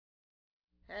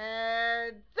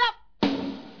Heads up!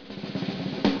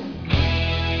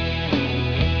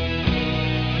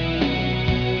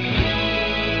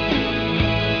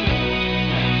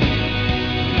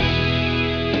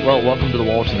 Well, welcome to the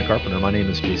Wallace and the Carpenter. My name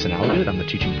is Jason Allgood. I'm the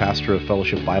teaching pastor of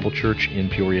Fellowship Bible Church in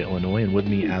Peoria, Illinois, and with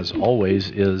me, as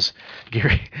always, is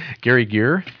Gary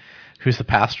Gear, who's the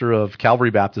pastor of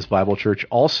Calvary Baptist Bible Church,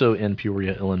 also in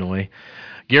Peoria, Illinois.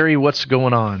 Gary, what's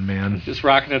going on, man? Just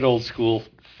rocking it old school.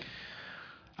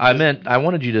 I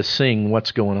wanted you to sing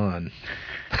 "What's Going On."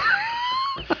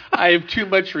 I have too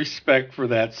much respect for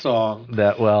that song.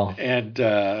 And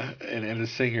a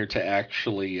singer to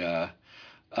actually give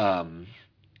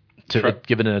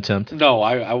it an attempt. No,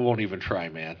 I won't even try,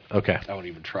 man. Okay. I won't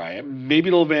even try. Maybe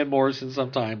a little Van Morrison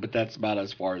sometime, but that's about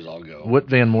as far as I'll go. What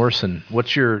Van Morrison?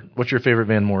 What's your favorite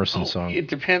Van Morrison song? It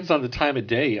depends on the time of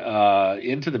day.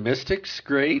 Into the Mystics,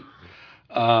 great.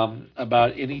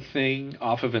 About anything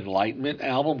off of Enlightenment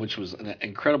album, which was an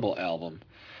incredible album.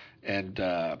 And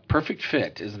Perfect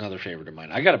Fit is another favorite of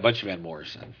mine. I got a bunch of Van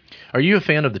Morrison. Are you a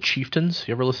fan of the Chieftains?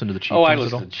 You ever listen to the Chieftains? Oh, I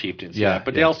listen to the Chieftains, yeah.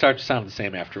 But they all start to sound the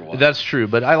same after a while. That's true,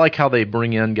 but I like how they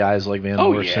bring in guys like Van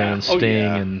Morrison and Sting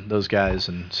and those guys.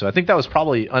 And so I think that was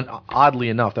probably, oddly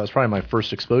enough, that was probably my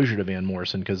first exposure to Van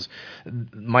Morrison, because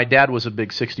my dad was a big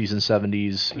 60s and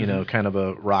 70s, you know, kind of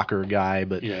a rocker guy,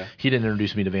 but he didn't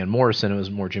introduce me to Van Morrison. It was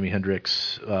more Jimi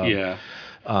Hendrix.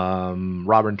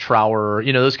 Robert Trower,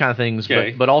 you know, those kind of things,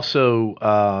 but also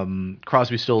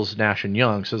Crosby, Stills, Nash and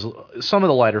Young. So some of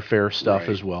the lighter fare stuff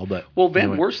as well. But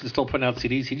Van Morrison's still putting out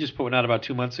CDs. He just put one out about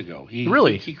 2 months ago. He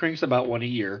cranks about one a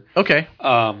year. Okay.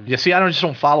 See, I just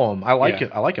don't follow him. I like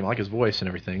it. I like him. I like his voice and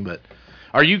everything. But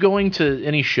are you going to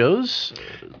any shows?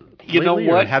 You know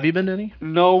what? Have you been to any?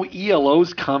 No,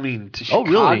 ELO's coming to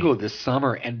Chicago this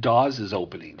summer, and Dawes is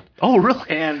opening. Oh, really?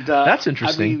 And that's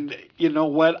interesting. I mean, you know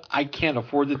what? I can't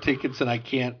afford the tickets, and I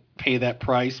can't pay that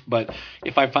price. But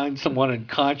if I find someone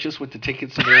unconscious with the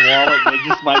tickets in their wallet, they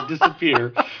just might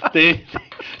disappear.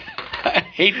 I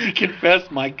hate to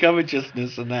confess my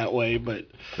covetousness in that way, but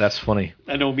that's funny.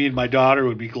 I know me and my daughter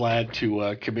would be glad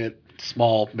to commit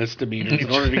small misdemeanors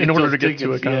in order to get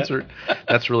to a concert.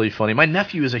 That's really funny. My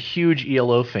nephew is a huge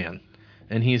ELO fan,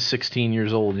 and he's 16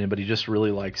 years old, but he just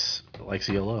really likes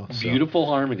ELO. So. Beautiful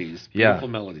harmonies, beautiful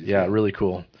melodies. Yeah, really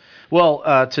cool.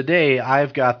 Well, today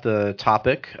I've got the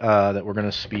topic that we're going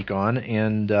to speak on,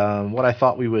 and what I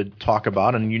thought we would talk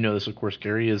about, and you know this, of course,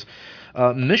 Gary, is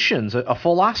missions, a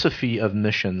philosophy of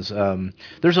missions.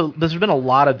 There's been a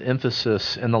lot of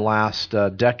emphasis in the last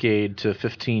decade to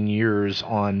 15 years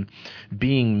on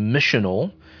being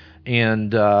missional,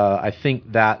 and I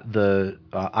think that the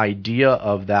idea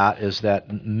of that is that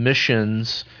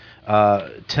missions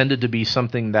tended to be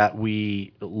something that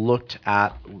we looked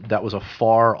at that was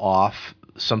afar off,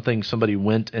 something somebody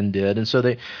went and did, and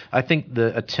so I think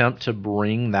the attempt to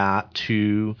bring that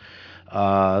to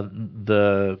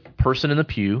the person in the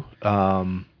pew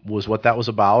was what that was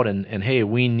about, and hey,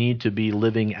 we need to be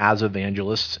living as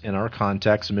evangelists in our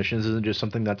context. Missions isn't just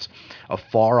something that's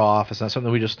afar off. It's not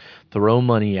something we just throw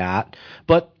money at.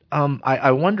 But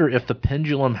I wonder if the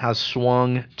pendulum has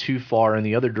swung too far in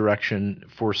the other direction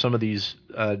for some of these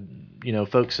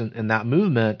folks in that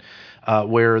movement,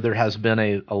 where there has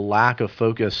been a lack of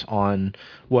focus on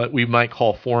what we might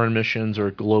call foreign missions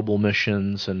or global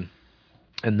missions and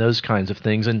those kinds of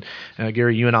things. And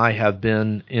Gary, you and I have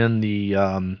been in the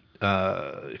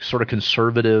sort of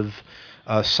conservative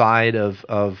side of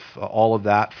all of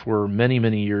that for many,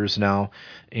 many years now,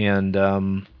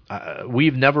 and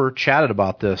we've never chatted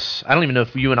about this. I don't even know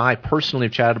if you and I personally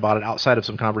have chatted about it outside of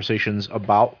some conversations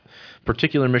about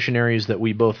particular missionaries that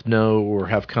we both know or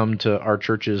have come to our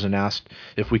churches and asked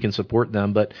if we can support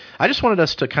them. But I just wanted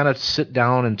us to kind of sit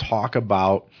down and talk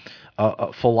about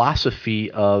a philosophy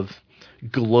of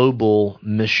global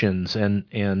missions and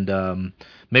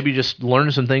maybe just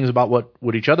learn some things about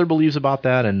what each other believes about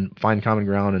that and find common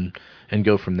ground and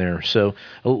go from there. So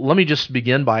let me just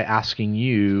begin by asking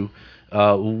you,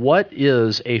 what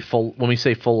is when we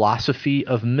say philosophy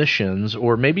of missions,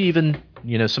 or maybe even,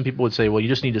 some people would say, well, you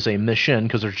just need to say mission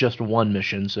because there's just one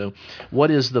mission. So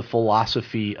what is the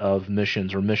philosophy of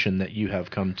missions or mission that you have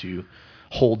come to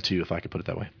hold to, if I could put it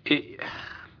that way?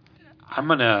 I'm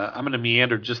gonna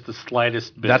meander just the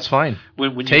slightest bit. That's fine.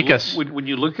 When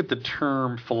you look at the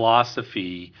term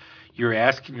philosophy, you're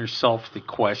asking yourself the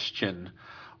question: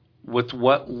 with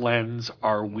what lens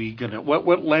are we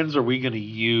gonna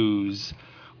use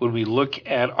when we look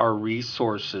at our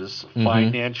resources,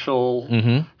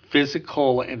 financial,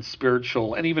 physical, and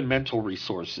spiritual, and even mental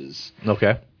resources?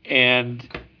 Okay. And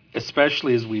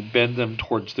especially as we bend them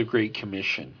towards the Great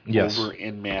Commission Yes. over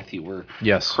in Matthew, where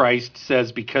Yes. Christ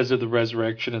says, because of the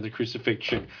resurrection and the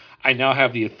crucifixion, I now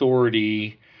have the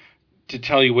authority to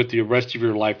tell you what the rest of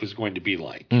your life is going to be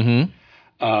like. Mm-hmm.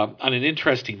 On an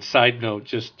interesting side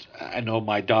note, I know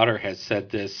my daughter has said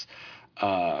this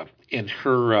in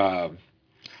her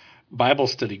Bible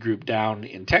study group down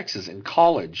in Texas in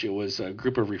college. It was a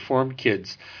group of Reformed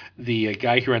kids. The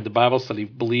guy who ran the Bible study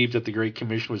believed that the Great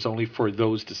Commission was only for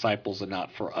those disciples and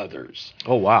not for others.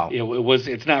 Oh, wow.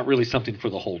 It's not really something for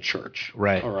the whole church.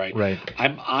 Right. All right. Right.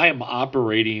 I am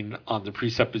operating on the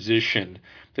presupposition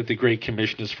that the Great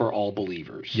Commission is for all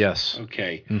believers. Yes.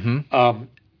 Okay. Mm-hmm.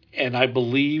 And I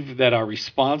believe that our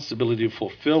responsibility to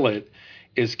fulfill it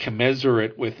is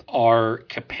commensurate with our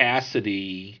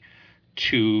capacity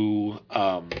to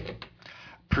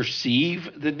perceive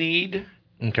the need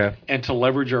Okay. and to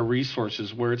leverage our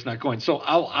resources where it's not going. So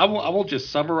I will just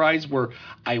summarize where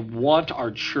I want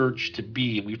our church to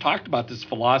be. And we've talked about this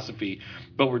philosophy,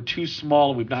 but we're too small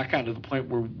and we've not gotten to the point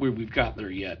where we've gotten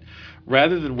there yet.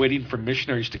 Rather than waiting for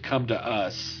missionaries to come to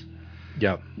us,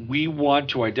 Yeah. we want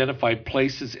to identify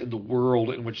places in the world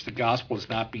in which the gospel is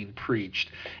not being preached.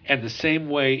 And the same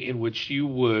way in which you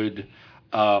would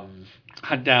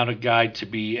hunt down a guy to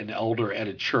be an elder at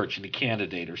a church and a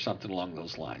candidate or something along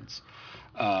those lines.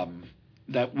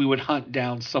 That we would hunt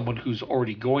down someone who's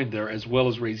already going there, as well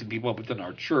as raising people up within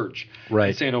our church. Right.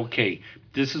 And saying, okay,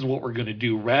 this is what we're going to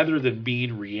do. Rather than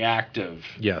being reactive,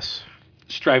 Yes.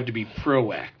 strive to be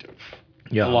proactive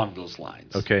along those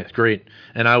lines. Okay, great.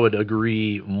 And I would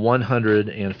agree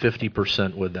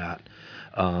 150% with that.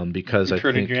 Because You're I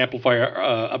turning think your amplifier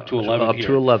up to 11 up here.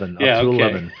 to 11, Yeah, up to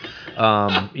okay.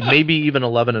 11, maybe even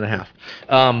 11 and a half.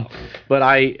 But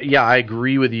I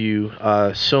agree with you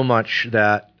so much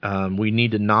that we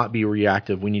need to not be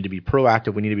reactive. We need to be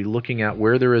proactive. We need to be looking at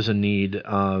where there is a need.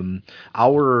 The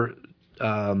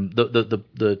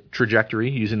trajectory,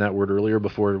 using that word earlier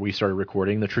before we started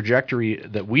recording, the trajectory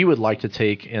that we would like to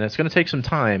take, and it's going to take some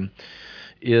time,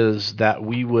 is that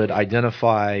we would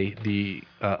identify the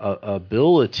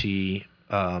ability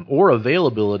or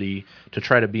availability to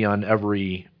try to be on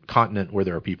every continent where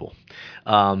there are people.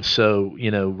 So,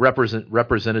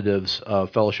 representatives of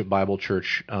Fellowship Bible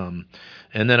Church, and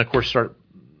then, of course, start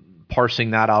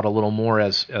parsing that out a little more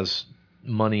as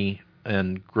money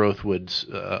and growth would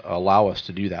allow us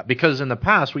to do that. Because in the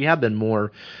past, we have been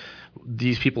more...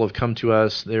 These people have come to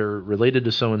us, they're related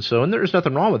to so-and-so, and there's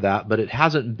nothing wrong with that, but it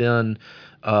hasn't been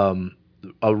a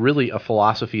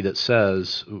philosophy that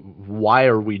says, why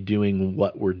are we doing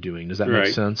what we're doing? Does that make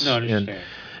sense? No, I understand.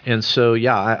 And so,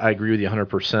 I agree with you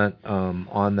 100%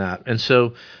 on that. And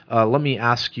so let me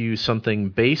ask you something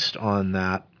based on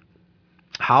that.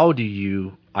 How do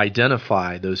you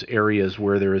identify those areas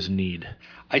where there is need?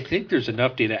 I think there's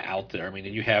enough data out there. I mean,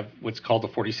 and you have what's called the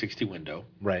 40-60 window.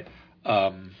 Right.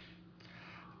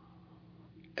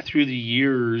 Through the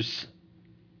years,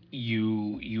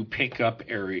 you pick up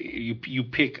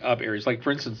areas. Like,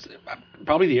 for instance,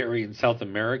 probably the area in South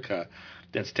America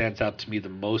that stands out to me the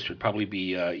most would probably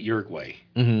be Uruguay.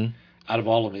 Mm-hmm. Out of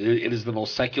all of it, it is the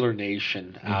most secular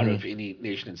nation out of any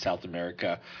nation in South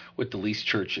America, with the least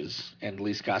churches and the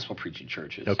least gospel preaching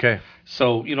churches. Okay.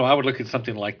 So, I would look at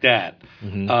something like that.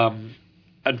 Mm-hmm.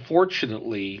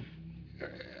 Unfortunately,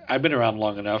 I've been around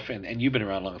long enough, and you've been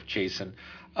around long enough, Jason.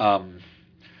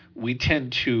 We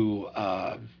tend to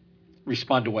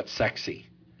respond to what's sexy.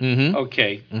 Mm-hmm.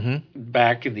 Okay. Mm-hmm.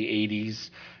 Back in the 80s,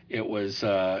 it was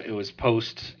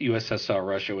post USSR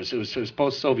Russia. It was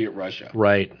post Soviet Russia.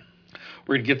 Right.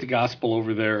 We're going to get the gospel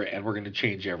over there, and we're going to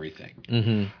change everything.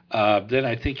 Mm-hmm. Then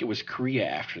I think it was Korea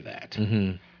after that.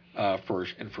 Mm-hmm.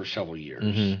 For several years.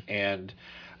 Mm-hmm. And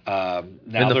now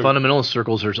in the fundamentalist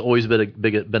circles, there's always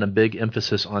been a big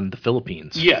emphasis on the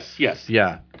Philippines. Yes.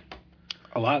 Yeah.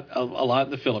 A lot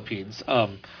in the Philippines.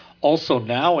 Also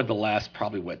now in the last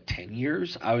probably 10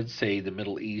 years, I would say the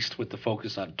Middle East, with the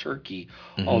focus on Turkey.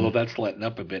 Mm-hmm. Although that's letting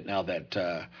up a bit now that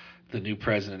the new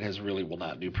president has really, well,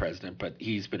 not new president, but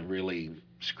he's been really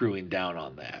screwing down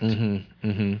on that. Mm-hmm.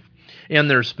 Mm-hmm. And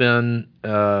there's been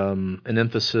an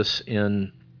emphasis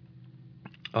in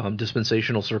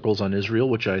dispensational circles on Israel,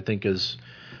 which I think is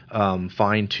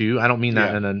fine too. I don't mean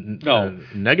that in a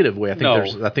negative way. I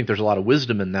think there's a lot of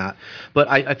wisdom in that. But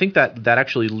I think that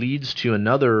actually leads to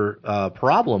another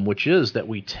problem, which is that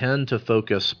we tend to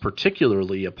focus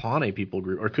particularly upon a people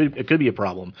group, or it could be a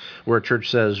problem where a church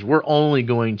says we're only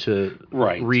going to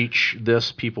reach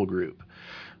this people group.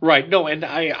 Right. No, and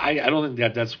I don't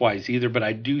think that's wise either. But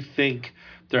I do think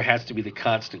there has to be the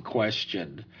constant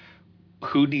question: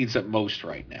 who needs it most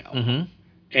right now?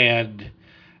 Mm-hmm. And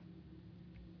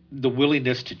the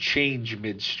willingness to change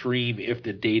midstream if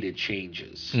the data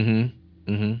changes,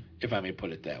 if I may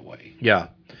put it that way. Yeah.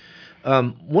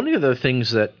 One of the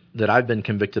things that I've been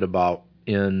convicted about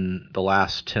in the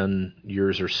last 10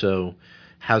 years or so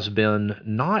has been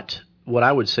not what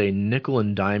I would say nickel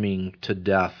and diming to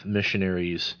death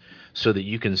missionaries so that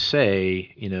you can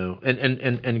say,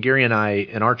 and Gary and I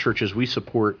in our churches, we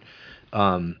support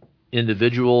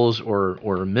individuals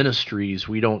or ministries.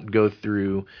 We don't go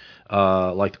through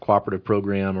like the cooperative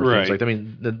program or things like that. I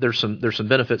mean, there's some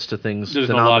benefits to things. There's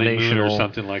denominational or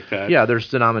something like that. Yeah,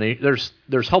 there's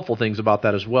helpful things about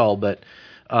that as well, but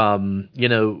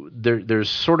there's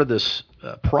sort of this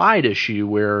pride issue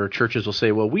where churches will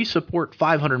say, well, we support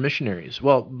 500 missionaries.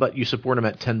 Well, but you support them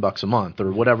at $10 a month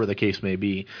or whatever the case may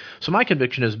be. So my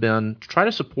conviction has been to try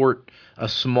to support a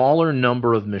smaller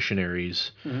number of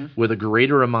missionaries with a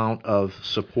greater amount of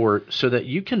support so that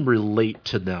you can relate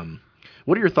to them.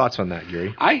 What are your thoughts on that,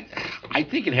 Gary? I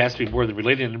think it has to be more than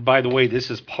related. And by the way,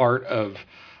 this is part of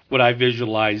what I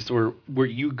visualized, or where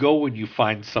you go when you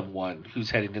find someone who's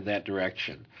heading in that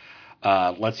direction.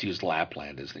 Let's use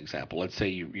Lapland as an example. Let's say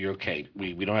you're okay.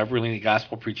 We don't have really any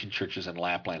gospel preaching churches in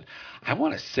Lapland. I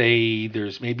want to say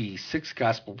there's maybe 6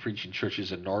 gospel preaching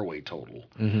churches in Norway total.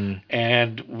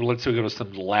 And let's say we go to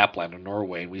some Lapland or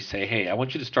Norway and we say, hey, I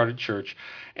want you to start a church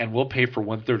and we'll pay for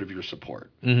 1/3 of your support.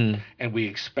 And we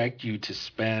expect you to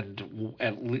spend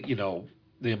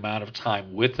the amount of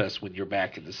time with us when you're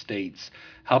back in the States,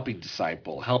 helping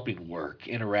disciple, helping work,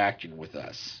 interacting with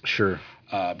us. Sure.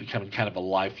 Becoming kind of a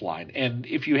lifeline. And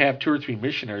if you have 2 or 3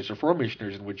 missionaries or 4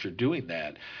 missionaries in which you're doing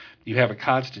that, you have a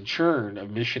constant churn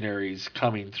of missionaries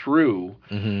coming through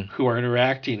who are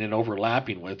interacting and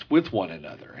overlapping with one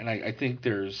another. And I think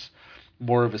there's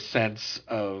more of a sense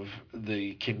of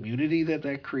the community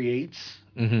that creates.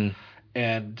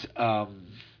 And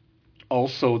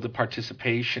also the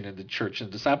participation in the church and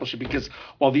discipleship, because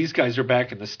while these guys are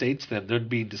back in the States, then they're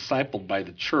being discipled by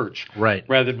the church, right,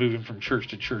 rather than moving from church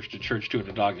to church to church doing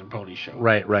a dog and pony show.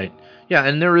 Right. Yeah,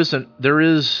 and there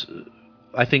is,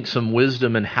 I think, some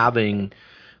wisdom in having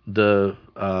the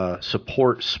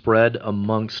support spread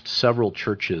amongst several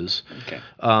churches. Okay.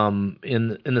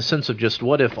 In the sense of just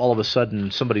what if all of a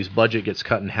sudden somebody's budget gets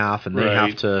cut in half and they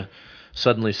have to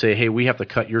suddenly say, hey, we have to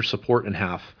cut your support in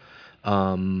half.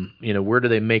 Where do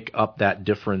they make up that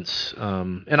difference?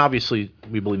 And obviously,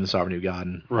 we believe in the sovereignty of God.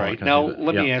 And right. Now,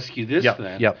 let me ask you this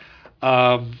then.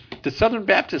 The Southern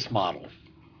Baptist model.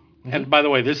 And by the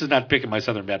way, this is not picking my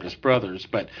Southern Baptist brothers,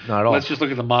 but let's just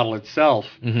look at the model itself.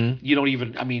 You don't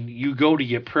even, you go to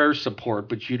get prayer support,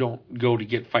 but you don't go to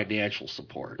get financial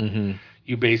support.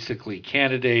 You basically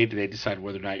candidate. They decide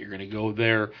whether or not you're going to go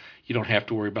there. You don't have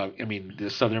to worry about, the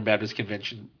Southern Baptist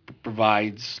Convention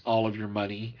provides all of your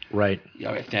money. Right.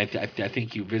 I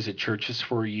think you visit churches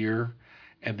for a year,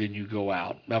 and then you go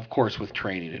out. Of course, with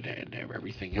training and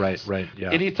everything else. Right,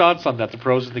 yeah. Any thoughts on that, the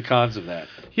pros and the cons of that?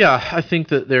 Yeah, I think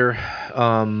that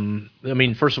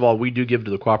first of all, we do give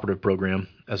to the cooperative program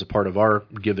as a part of our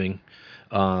giving.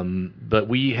 But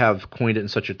we have coined it in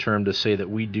such a term to say that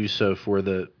we do so for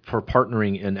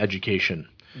partnering in education.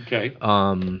 Okay.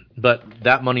 But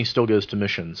that money still goes to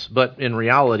missions. But in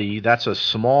reality, that's a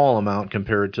small amount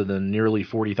compared to the nearly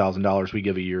 $40,000 we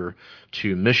give a year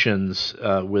to missions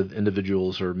with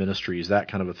individuals or ministries, that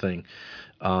kind of a thing.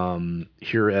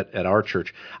 Here at our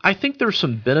church, I think there's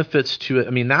some benefits to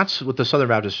it. That's what the Southern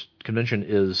Baptist Convention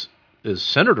is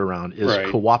centered around,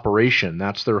 is cooperation.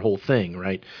 That's their whole thing,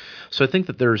 right? So I think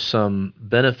that there's some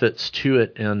benefits to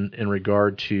it in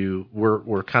regard to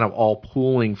we're kind of all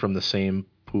pooling from the same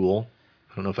pool.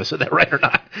 I don't know if I said that right or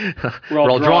not. We're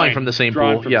all drawing from the same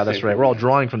pool. Yeah, that's right. We're all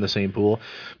drawing from the same pool.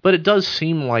 But it does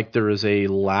seem like there is a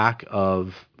lack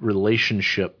of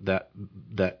relationship that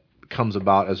comes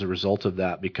about as a result of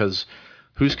that, because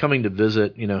who's coming to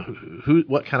visit?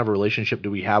 What kind of a relationship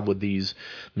do we have with these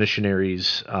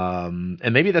missionaries?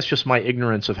 And maybe that's just my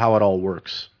ignorance of how it all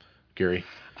works, Gary.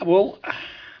 Well,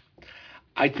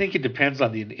 I think it depends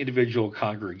on the individual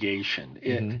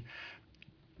congregation.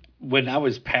 When I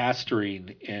was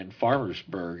pastoring in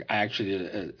Farmersburg, I actually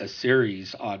did a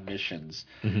series on missions,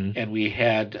 and we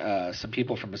had some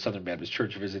people from the Southern Baptist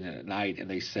Church visiting at night, and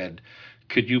they said,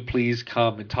 could you please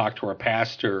come and talk to our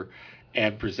pastor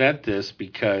and present this,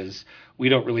 because we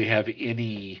don't really have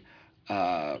any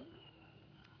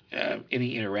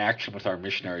interaction with our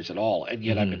missionaries at all. And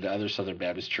yet I've been to other Southern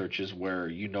Baptist churches where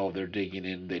they're digging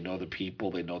in, they know the people,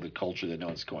 they know the culture, they know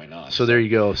what's going on. So there you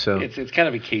go. So it's kind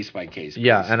of a case by case.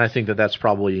 Yeah, and I think that's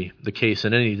probably the case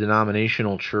in any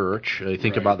denominational church. I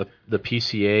think about the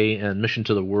PCA and Mission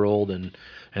to the World, and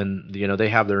they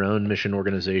have their own mission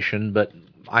organization. But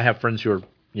I have friends who are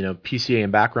PCA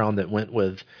and background that went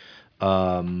with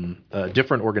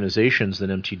different organizations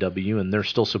than MTW, and they're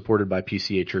still supported by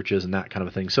PCA churches and that kind of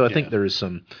a thing. So I think there is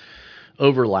some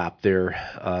overlap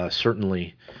there,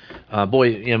 certainly.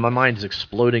 Boy, my mind is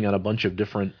exploding on a bunch of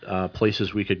different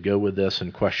places we could go with this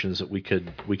and questions that we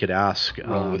could ask.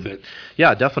 Roll with it.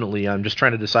 Yeah, definitely. I'm just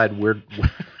trying to decide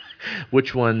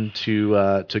which one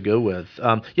to go with.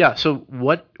 So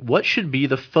what should be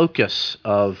the focus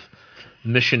of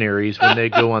missionaries when they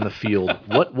go on the field?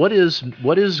 What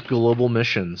is global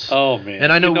missions? Oh man!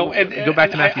 And I know, go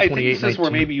back to Matthew 28:19. I think this is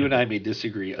where maybe you and I may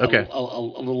disagree. Okay. a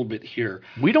little bit here.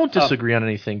 We don't disagree on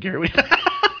anything, Gary.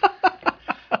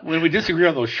 When we disagree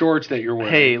on those shorts that you're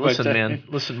wearing. Hey, listen, man.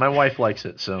 Listen, my wife likes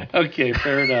it, so. Okay,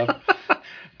 fair enough.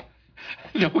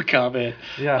 No comment.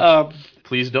 Yeah.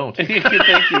 Please don't. Thank you.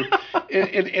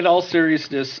 In all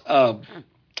seriousness,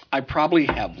 I probably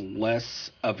have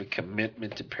less of a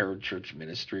commitment to parachurch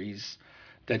ministries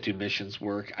that do missions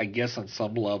work. I guess on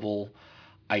some level,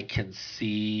 I can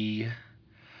see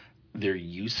their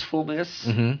usefulness.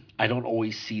 Mm-hmm. I don't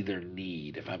always see their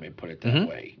need, if I may put it that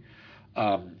way.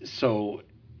 So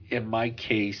in my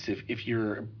case, if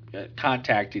you're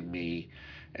contacting me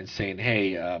and saying,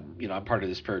 hey, I'm part of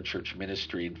this parachurch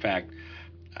ministry. In fact,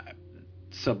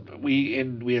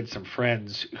 we had some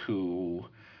friends who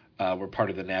were part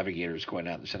of the Navigators going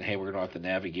out and saying, hey, we're going to have the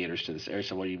Navigators to this area.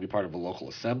 So, you be part of a local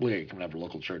assembly? Are you coming to have a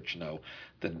local church? No.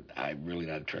 Then I'm really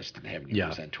not interested in having you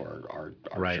present to our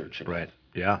church at all. Right.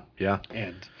 Yeah.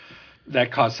 And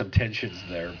that caused some tensions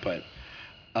there, but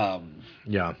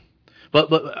yeah. But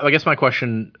I guess my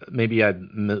question, maybe I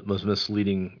was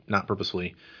misleading, not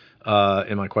purposely,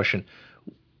 in my question.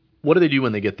 What do they do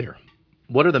when they get there?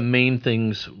 What are the main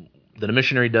things that a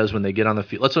missionary does when they get on the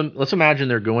field? Let's imagine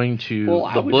they're going to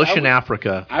the bush in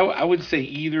Africa. I would say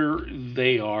either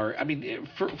they are. I mean,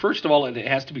 first of all, it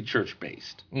has to be church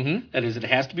based. Mm-hmm. That is, it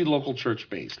has to be local church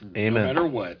based. Amen. No matter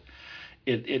what,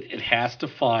 it has to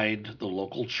find the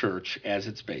local church as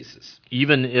its basis.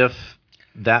 Even if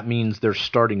that means they're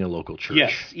starting a local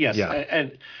church. Yes. Yeah.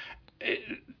 And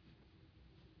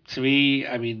to me,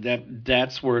 I mean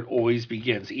that's where it always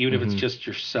begins. Even if it's just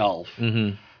yourself.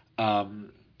 Mm-hmm.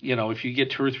 If you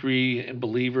get 2 or 3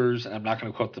 believers, and I'm not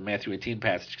going to quote the Matthew 18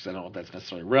 passage because I don't know if that's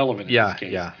necessarily relevant in this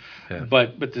case. Yeah.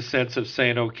 But the sense of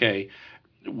saying, okay,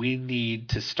 we need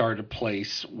to start a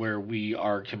place where we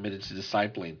are committed to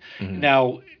discipling. Mm-hmm.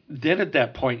 Now, then at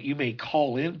that point, you may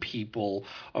call in people,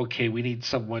 okay, we need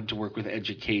someone to work with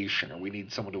education, or we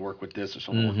need someone to work with this, or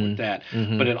someone to work with that.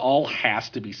 Mm-hmm. But it all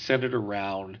has to be centered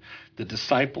around the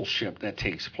discipleship that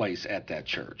takes place at that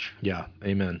church. Yeah,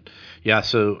 amen. Yeah,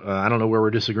 so I don't know where we're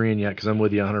disagreeing yet because I'm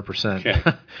with you 100%.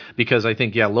 Okay. Because I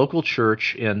think, local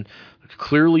church, and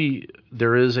clearly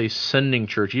there is a sending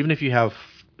church, even if you have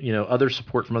other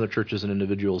support from other churches and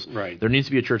individuals. Right. There needs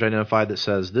to be a church identified that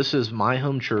says, this is my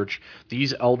home church.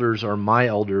 These elders are my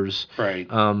elders. Right.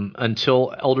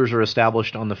 Until elders are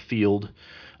established on the field.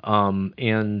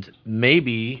 And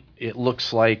maybe it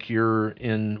looks like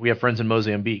we have friends in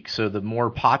Mozambique. So the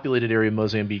more populated area of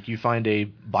Mozambique, you find a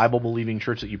Bible-believing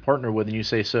church that you partner with, and you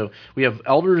say, so we have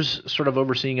elders sort of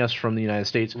overseeing us from the United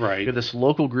States. Right. We have this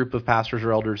local group of pastors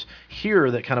or elders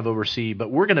here that kind of oversee, but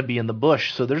we're going to be in the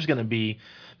bush. So there's going to be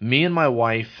me and my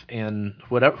wife and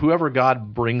whoever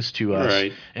God brings to us.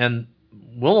 Right. And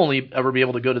we'll only ever be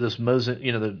able to go to this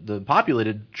the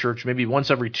populated church maybe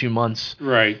once every 2 months,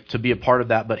 right, to be a part of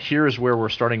that. But here's where we're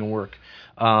starting to work.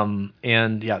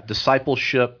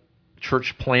 Discipleship,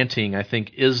 church planting, I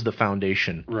think, is the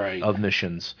foundation of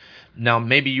missions. Now,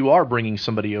 maybe you are bringing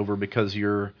somebody over because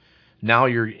you're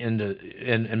into,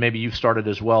 and maybe you've started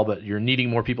as well, but you're needing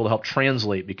more people to help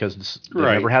translate because they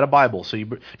never had a Bible. So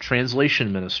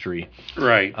translation ministry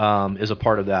is a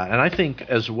part of that. And I think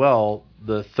as well,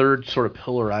 the third sort of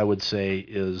pillar I would say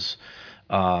is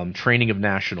training of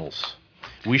nationals.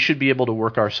 We should be able to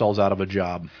work ourselves out of a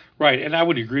job. Right, and I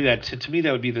would agree that to me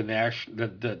that would be the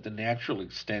natural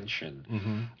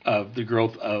extension of the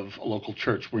growth of a local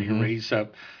church, where you raise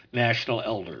up national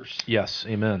elders. Yes,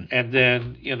 amen. And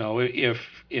then if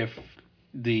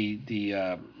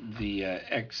the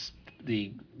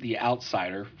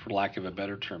outsider, for lack of a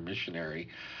better term, missionary,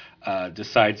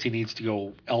 decides he needs to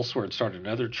go elsewhere and start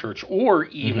another church, or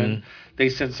even they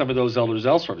send some of those elders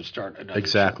elsewhere to start another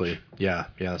church. Yeah,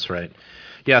 that's right.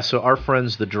 Yeah, so our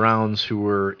friends, the Drowns, who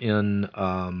were in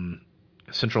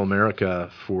Central America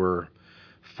for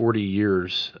 40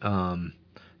 years, I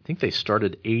think they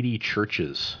started 80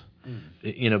 churches,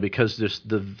 because there's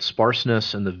the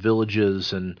sparseness and the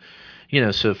villages, and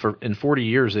so in 40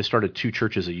 years they started 2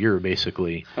 churches a year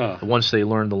basically. Once they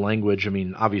learned the language, I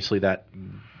mean, obviously that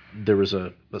there was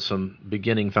some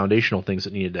beginning foundational things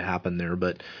that needed to happen there.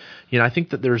 But I think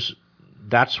that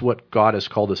that's what God has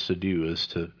called us to do, is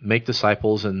to make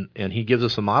disciples, and He gives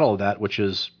us a model of that, which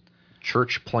is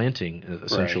church planting,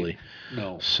 essentially. Right.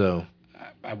 No. So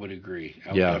I would agree.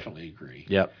 I would definitely agree.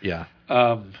 Yep. Yeah.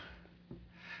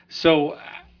 So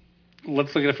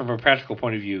let's look at it from a practical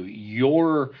point of view.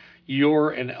 You're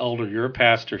an elder. You're a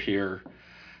pastor here.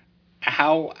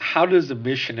 How does a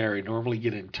missionary normally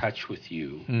get in touch with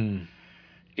you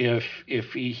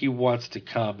if he wants to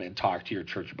come and talk to your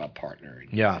church about partnering?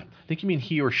 Yeah. I think you mean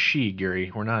he or she,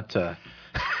 Gary. We're not. I'm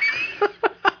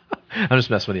just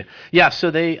messing with you. Yeah.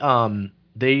 So they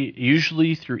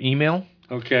usually through email.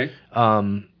 Okay.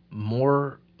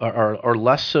 More or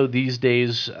less so these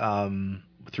days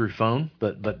through phone,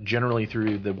 but generally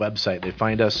through the website. They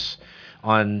find us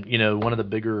on one of the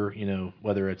bigger,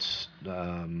 whether it's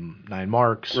 9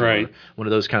 Marks right. or one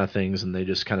of those kind of things, and they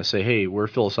just kind of say, hey, we're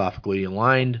philosophically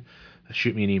aligned.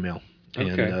 Shoot me an email.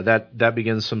 Okay. And that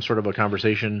begins some sort of a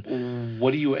conversation.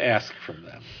 What do you ask from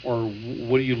them, or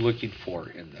what are you looking for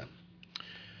in them?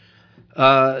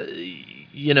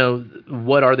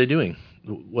 What are they doing?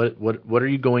 What are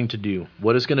you going to do?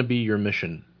 What is going to be your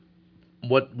mission?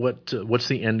 What's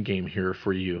the end game here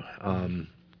for you?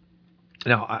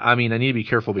 Now, I mean, I need to be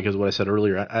careful because of what I said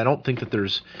earlier. I don't think that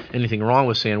there's anything wrong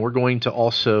with saying we're going to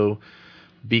also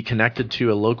be connected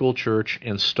to a local church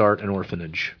and start an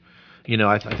orphanage.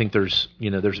 I think there's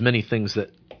many things that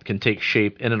can take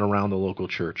shape in and around the local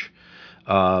church.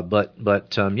 But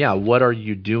what are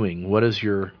you doing? What is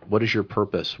your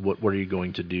purpose? What are you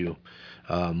going to do?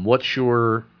 What's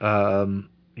your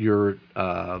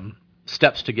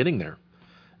steps to getting there?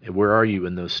 Where are you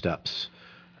in those steps?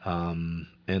 And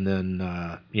then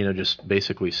just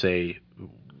basically say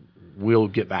we'll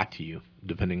get back to you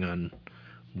depending on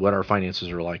what our finances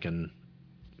are like and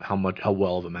how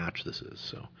well of a match this is.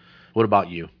 So, what about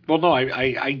you? Well, no,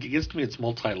 I guess to me it's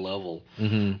multi-level.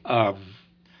 Mm-hmm.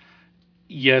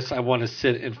 Yes, I want to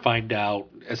sit and find out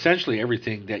essentially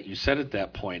everything that you said at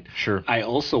that point. Sure. I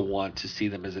also want to see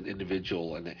them as an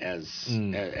individual and as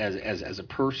a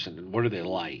person, and what are they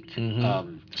like.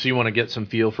 Mm-hmm. So you want to get some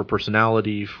feel for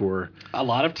personality. For a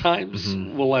lot of times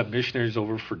we'll have missionaries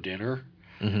over for dinner,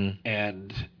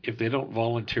 and if they don't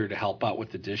volunteer to help out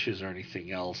with the dishes or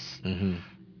anything else,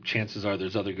 chances are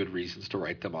there's other good reasons to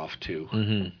write them off too.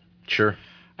 Mm-hmm. Sure.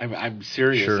 I'm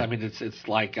serious. Sure. I mean, it's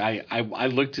like I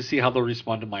look to see how they'll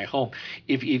respond to my home.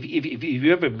 If you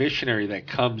have a missionary that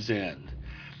comes in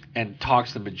and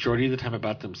talks the majority of the time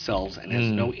about themselves and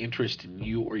has no interest in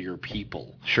you or your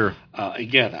people, sure.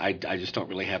 Again, I just don't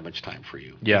really have much time for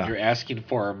you. Yeah. When you're asking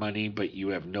for our money, but you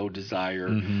have no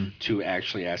desire to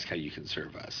actually ask how you can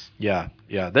serve us. Yeah,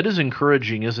 yeah, that is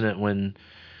encouraging, isn't it? When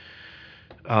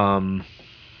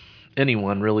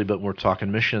anyone really, but we're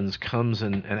talking missions, comes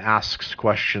and asks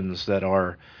questions that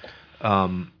are,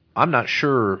 I'm not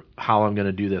sure how I'm going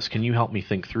to do this. Can you help me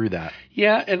think through that?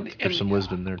 Yeah, and there's some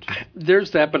wisdom there too.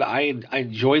 There's that, but I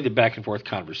enjoy the back and forth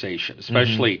conversation,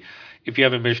 especially if you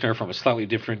have a missionary from a slightly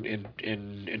different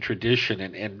in tradition,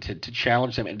 and to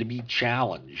challenge them and to be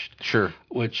challenged. Sure.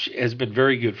 Which has been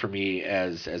very good for me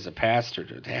as a pastor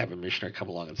to have a missionary come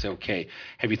along and say, okay,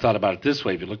 have you thought about it this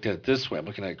way? Have you looked at it this way? I'm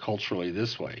looking at it culturally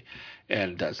this way.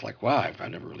 And it's like, wow, I've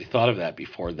never really thought of that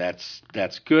before. That's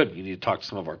good. You need to talk to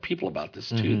some of our people about this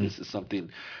too. This is something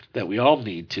that we all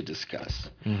need to discuss.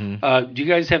 Do you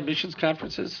guys have missions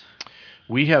conferences?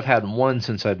 We have had one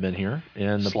since I've been here,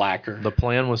 and Slacker. The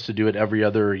plan was to do it every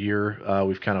other year.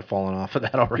 We've kind of fallen off of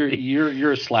that already.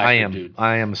 You're a slacker, dude.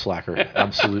 I am a slacker.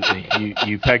 Absolutely.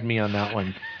 You pegged me on that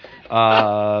one.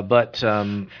 But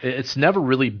it's never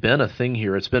really been a thing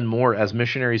here. It's been more as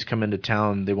missionaries come into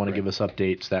town, they want to give us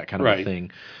updates, that kind of a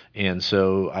thing. And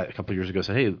so a couple of years ago,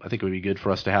 said, hey, I think it would be good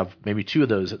for us to have maybe 2 of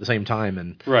those at the same time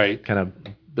and kind of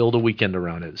build a weekend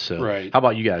around it. So how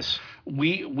about you guys?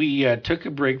 We took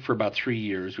a break for about 3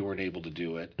 years. We weren't able to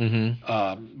do it.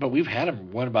 But we've had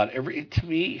them one about every, to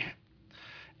me,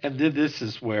 and this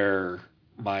is where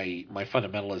my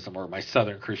fundamentalism or my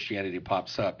Southern Christianity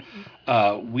pops up.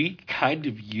 We kind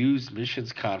of use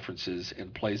missions conferences in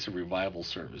place of revival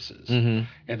services. In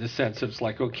the sense of it's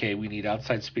like, okay, we need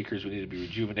outside speakers. We need to be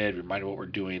rejuvenated, reminded what we're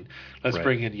doing. Let's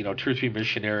bring in 2 or 3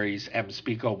 missionaries, have them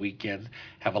speak all weekend,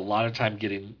 have a lot of time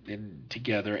getting in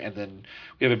together, and then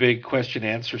we have a big question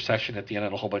answer session at the end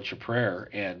and a whole bunch of prayer.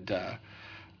 And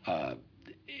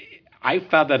I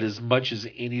found that as much as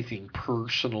anything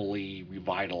personally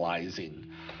revitalizing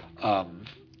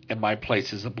in my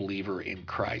place as a believer in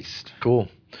Christ. Cool.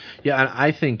 Yeah, and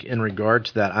I think in regard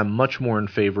to that, I'm much more in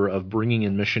favor of bringing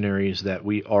in missionaries that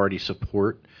we already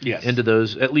support Yes. into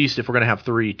those, at least if we're going to have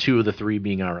three, two of the three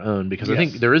being our own, because I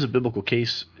think there is a biblical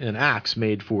case in Acts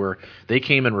made for they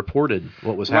came and reported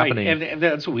what was happening. And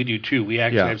that's what we do too. We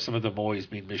actually have some of them always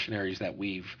being missionaries that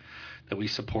we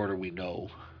support or we know.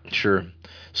 Sure.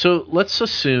 So let's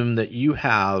assume that you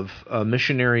have a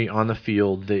missionary on the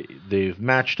field. They've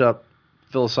matched up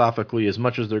philosophically as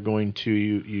much as they're going to.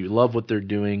 You love what they're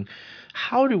doing.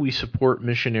 How do we support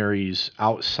missionaries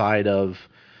outside of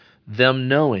them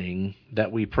knowing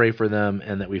that we pray for them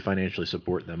and that we financially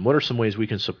support them? What are some ways we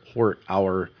can support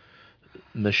our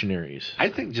missionaries? I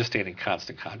think just staying in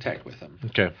constant contact with them.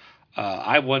 Okay.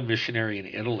 I have one missionary in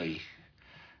Italy,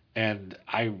 and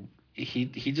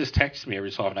he just texts me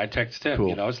every so often. I text him.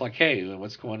 Cool. It's like, hey,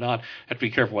 what's going on? Have to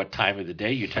be careful what time of the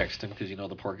day you text him because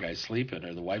the poor guy's sleeping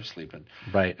or the wife's sleeping.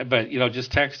 Right. But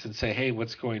just text and say, hey,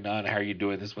 what's going on? How are you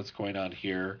doing this? What's going on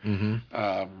here?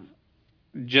 Mm-hmm.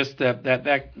 Just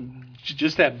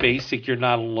that basic. You're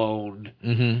not alone.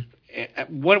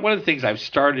 Mm-hmm. One of the things I've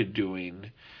started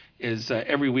doing is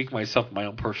every week myself in my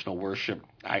own personal worship,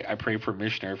 I pray for a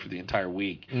missionary for the entire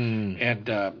week. And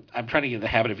I'm trying to get in the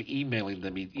habit of emailing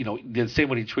them, the same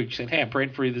one each week, saying, hey, I'm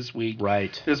praying for you this week.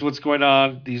 Right. This is what's going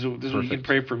on. This is what you can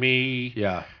pray for me.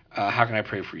 Yeah. How can I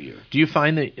pray for you? Do you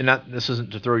find that, and this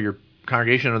isn't to throw your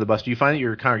congregation under the bus, do you find that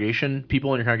your congregation,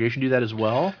 people in your congregation do that as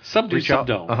well? Some do, some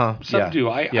don't. Some do.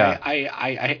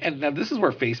 And now this is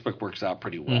where Facebook works out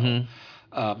pretty well. Mm-hmm.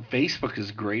 Facebook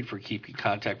is great for keeping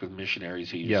contact with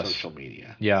missionaries who use social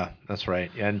media. Yeah, that's right.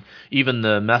 And even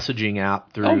the messaging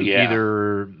app through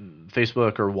either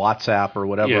Facebook or WhatsApp or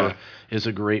whatever is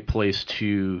a great place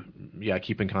to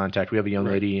keep in contact. We have a young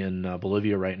lady in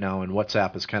Bolivia right now, and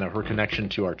WhatsApp is kind of her connection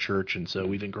to our church, and so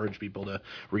we've encouraged people to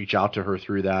reach out to her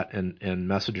through that and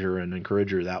message her and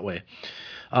encourage her that way.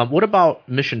 What about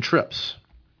mission trips?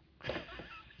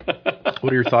 What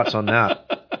are your thoughts on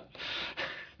that?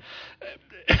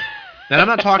 And I'm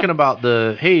not talking about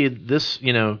this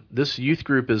youth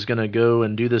group is going to go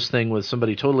and do this thing with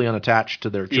somebody totally unattached to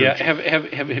their church. Yeah,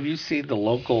 have you seen the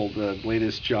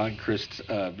latest John Christ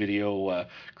video,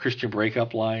 Christian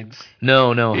Breakup Lines?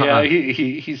 No. Yeah,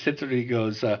 he sits there and he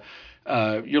goes,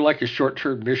 you're like a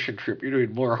short-term mission trip. You're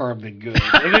doing more harm than good.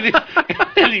 And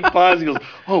then he pauses and goes,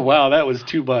 oh, wow, that was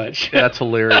too much. Yeah, that's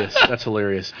hilarious. That's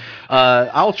hilarious.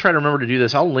 I'll try to remember to do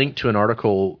this. I'll link to an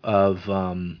article of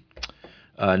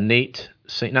Nate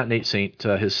Saint,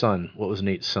 his son. What was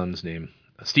Nate's son's name?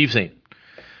 Steve Saint.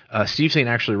 Steve Saint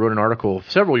actually wrote an article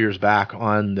several years back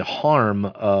on the harm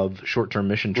of short-term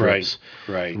mission trips.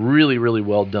 Right. Really, really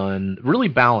well done. Really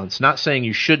balanced. Not saying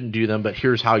you shouldn't do them, but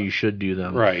here's how you should do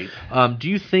them. Right. Do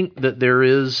you think that there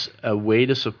is a way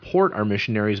to support our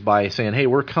missionaries by saying, hey,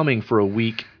 we're coming for a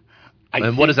week?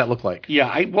 What does that look like? Yeah,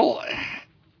 I've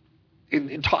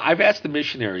asked the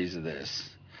missionaries of this.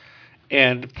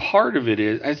 And part of it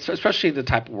is, especially the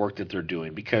type of work that they're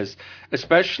doing, because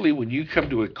especially when you come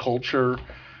to a culture,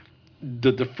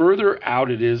 the further out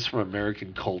it is from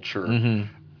American culture,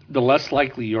 the less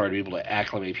likely you are to be able to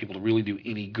acclimate people to really do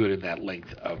any good in that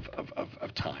length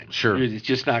of time. Sure. It's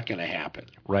just not going to happen.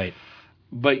 Right.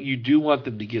 But you do want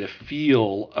them to get a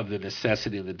feel of the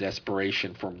necessity and the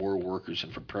desperation for more workers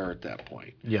and for prayer at that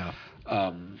point. Yeah.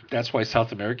 That's why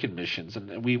South American missions, and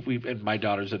and my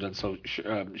daughters have done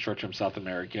short-term South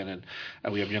American, and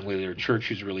we have a young lady at our church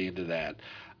who's really into that.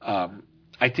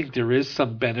 I think there is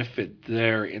some benefit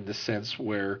there in the sense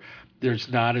where there's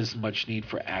not as much need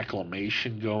for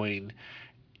acclimation going.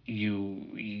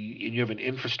 You have an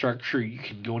infrastructure. You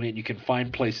can go in and you can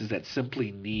find places that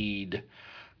simply need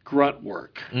grunt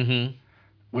work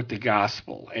with the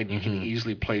gospel, and you can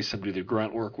easily place them to do the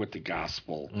grunt work with the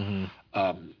gospel,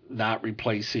 not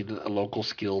replacing a local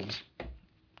skilled,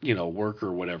 worker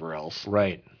or whatever else.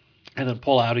 Right. And then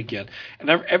pull out again. And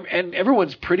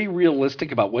everyone's pretty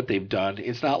realistic about what they've done.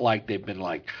 It's not like they've been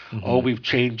like, oh, we've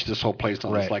changed this whole place.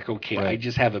 And it's like, okay, I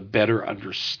just have a better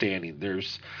understanding.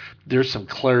 There's some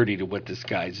clarity to what this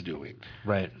guy's doing.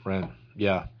 Right.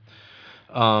 Yeah.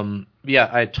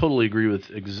 I totally agree with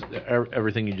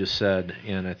everything you just said,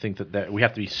 and I think that we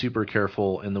have to be super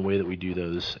careful in the way that we do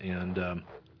those, and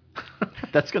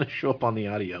that's going to show up on the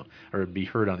audio or be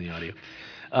heard on the audio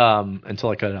until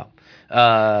I cut it out.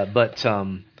 I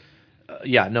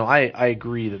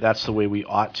agree that that's the way we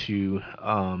ought to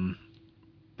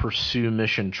pursue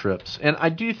mission trips, and I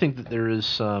do think that there is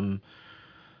some.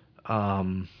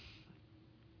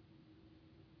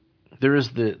 There is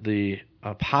the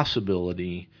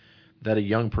possibility that a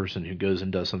young person who goes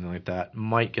and does something like that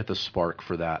might get the spark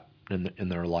for that in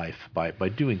their life by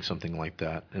doing something like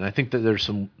that. And I think that there's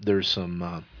some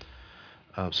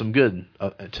good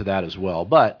to that as well.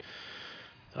 But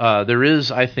there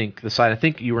is, I think, the side. I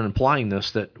think you were implying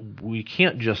this, that we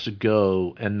can't just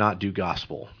go and not do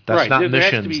gospel. That's right. not There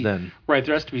has to missions. be- Then Right,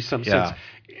 there has to be some Yeah. sense.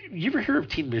 You ever hear of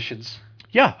teen missions?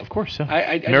 yeah, of course. Yeah.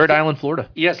 I Merritt think- Island, Florida.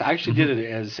 Yes, I actually did it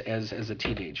as a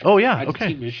teenager. Oh, yeah, I did okay.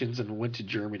 teen missions and went to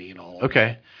Germany and all of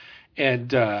Okay. that.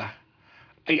 And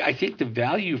I think the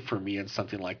value for me in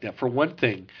something like that, for one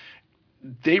thing,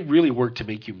 they really work to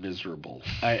make you miserable.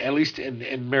 At least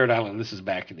in Merritt Island, this is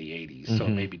back in the 80s, so it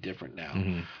may be different now.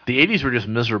 The 80s were just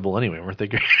miserable anyway, weren't they?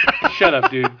 Shut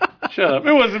up, dude. Shut up.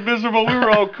 It wasn't miserable. We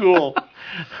were all cool.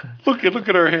 Look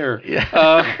at our hair.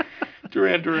 Yeah.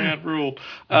 Duran ruled.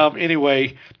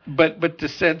 Anyway, but the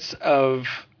sense of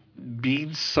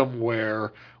being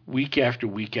somewhere week after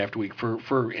week after week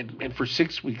for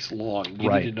 6 weeks long, getting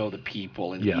Right. to know the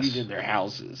people and Yes. eating in their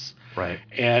houses. Right.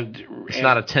 And It's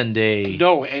not a 10-day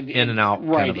no, and in and out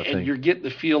right, kind of a and thing. you're getting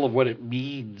the feel of what it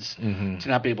means Mm-hmm. to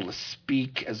not be able to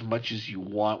speak as much as you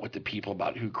want with the people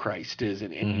about who Christ is,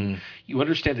 and Mm-hmm. you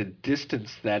understand a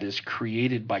distance that is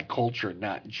created by culture,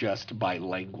 not just by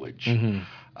language. Mm-hmm.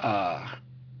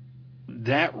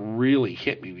 That really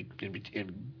hit me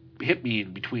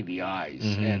in between the eyes,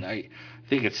 Mm-hmm. and I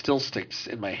think it still sticks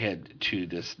in my head to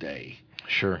this day.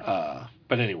 Sure.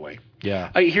 But anyway.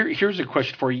 Yeah. Here's a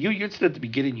question for you. You said at the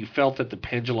beginning you felt that the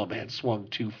pendulum had swung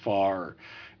too far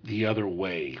the other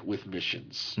way with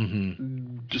missions.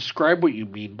 Mm-hmm. Describe what you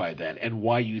mean by that and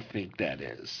why you think that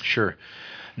is. Sure.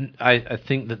 I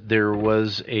think that there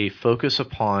was a focus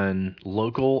upon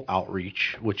local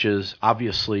outreach, which is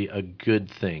obviously a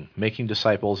good thing. Making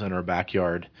disciples in our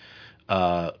backyard.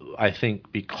 I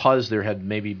think because there had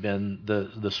maybe been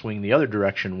the swing the other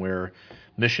direction where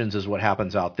missions is what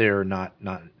happens out there, not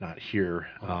here.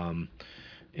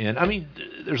 And I mean,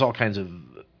 there's all kinds of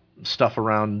stuff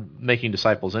around making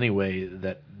disciples anyway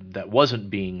that wasn't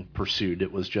being pursued.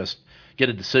 It was just get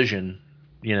a decision,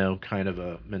 kind of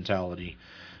a mentality.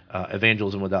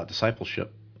 Evangelism without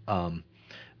discipleship.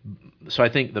 So I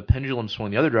think the pendulum swung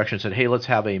the other direction and said, hey, let's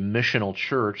have a missional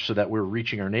church so that we're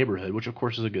reaching our neighborhood, which of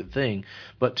course is a good thing,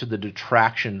 but to the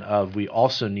detraction of we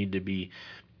also need to be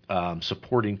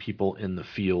supporting people in the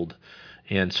field.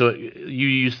 And so you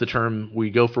used the term, we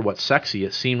go for what's sexy.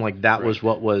 It seemed like that was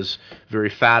what was very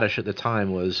faddish at the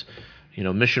time was,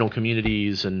 missional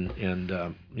communities and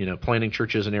planting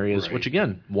churches in areas, which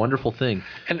again, wonderful thing.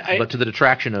 But to the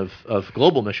detraction of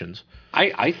global missions.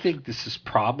 I think this is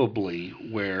probably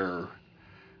where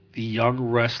the young,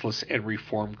 restless, and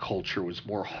reformed culture was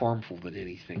more harmful than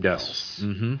anything else.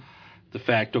 Mm-hmm. The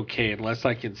fact, okay, unless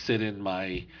I can sit in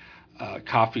my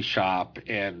coffee shop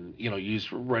and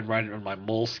run on my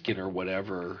moleskin or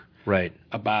whatever, right,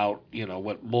 about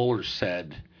what Mueller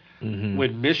said, mm-hmm.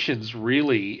 when missions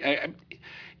really,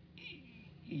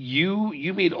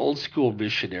 you meet old school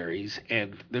missionaries,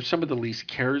 and they're some of the least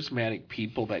charismatic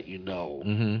people that you know,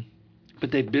 mm-hmm.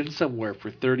 but they've been somewhere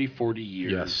for 30, 40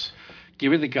 years. Yes.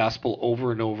 Giving the gospel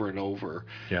over and over and over.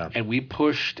 Yeah. And we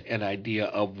pushed an idea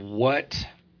of what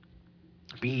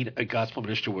being a gospel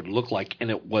minister would look like, and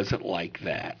it wasn't like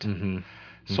that. Mm-hmm.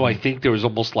 So I think there was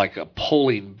almost like a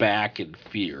pulling back in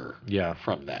fear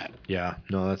from that. Yeah.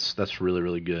 No, that's really,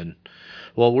 really good.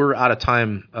 Well, we're out of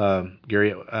time,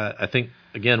 Gary. I think,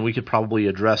 again, we could probably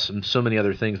address so many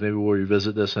other things. Maybe we'll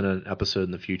revisit this in an episode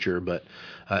in the future. But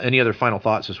any other final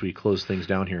thoughts as we close things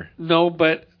down here? No,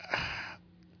 but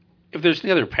if there's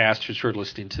any other pastors who are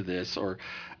listening to this, or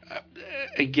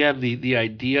again, the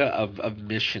idea of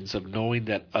missions, of knowing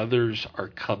that others are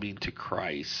coming to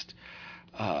Christ,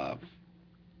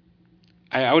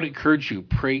 I would encourage you,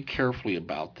 pray carefully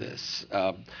about this.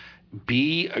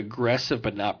 Be aggressive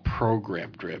but not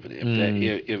program driven,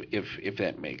 if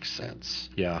that makes sense.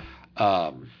 Yeah.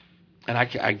 And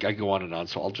I go on and on,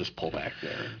 so I'll just pull back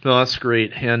there. No, that's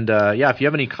great. And if you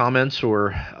have any comments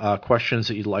or questions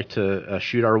that you'd like to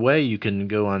shoot our way, you can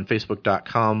go on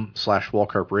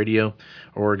Facebook.com/WallCarpRadio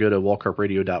or go to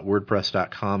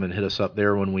wallcarpradio.wordpress.com and hit us up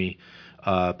there when we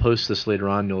post this later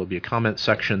on. There'll be a comment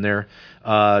section there.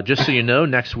 Just so you know,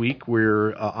 next week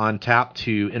we're on tap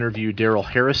to interview Daryl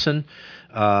Harrison.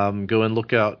 Go and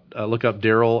look up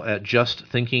Daryl at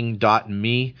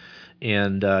justthinking.me.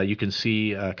 And you can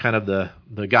see kind of the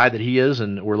guy that he is,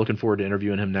 and we're looking forward to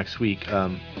interviewing him next week.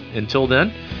 Until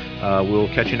then, we'll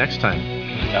catch you next time.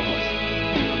 God bless.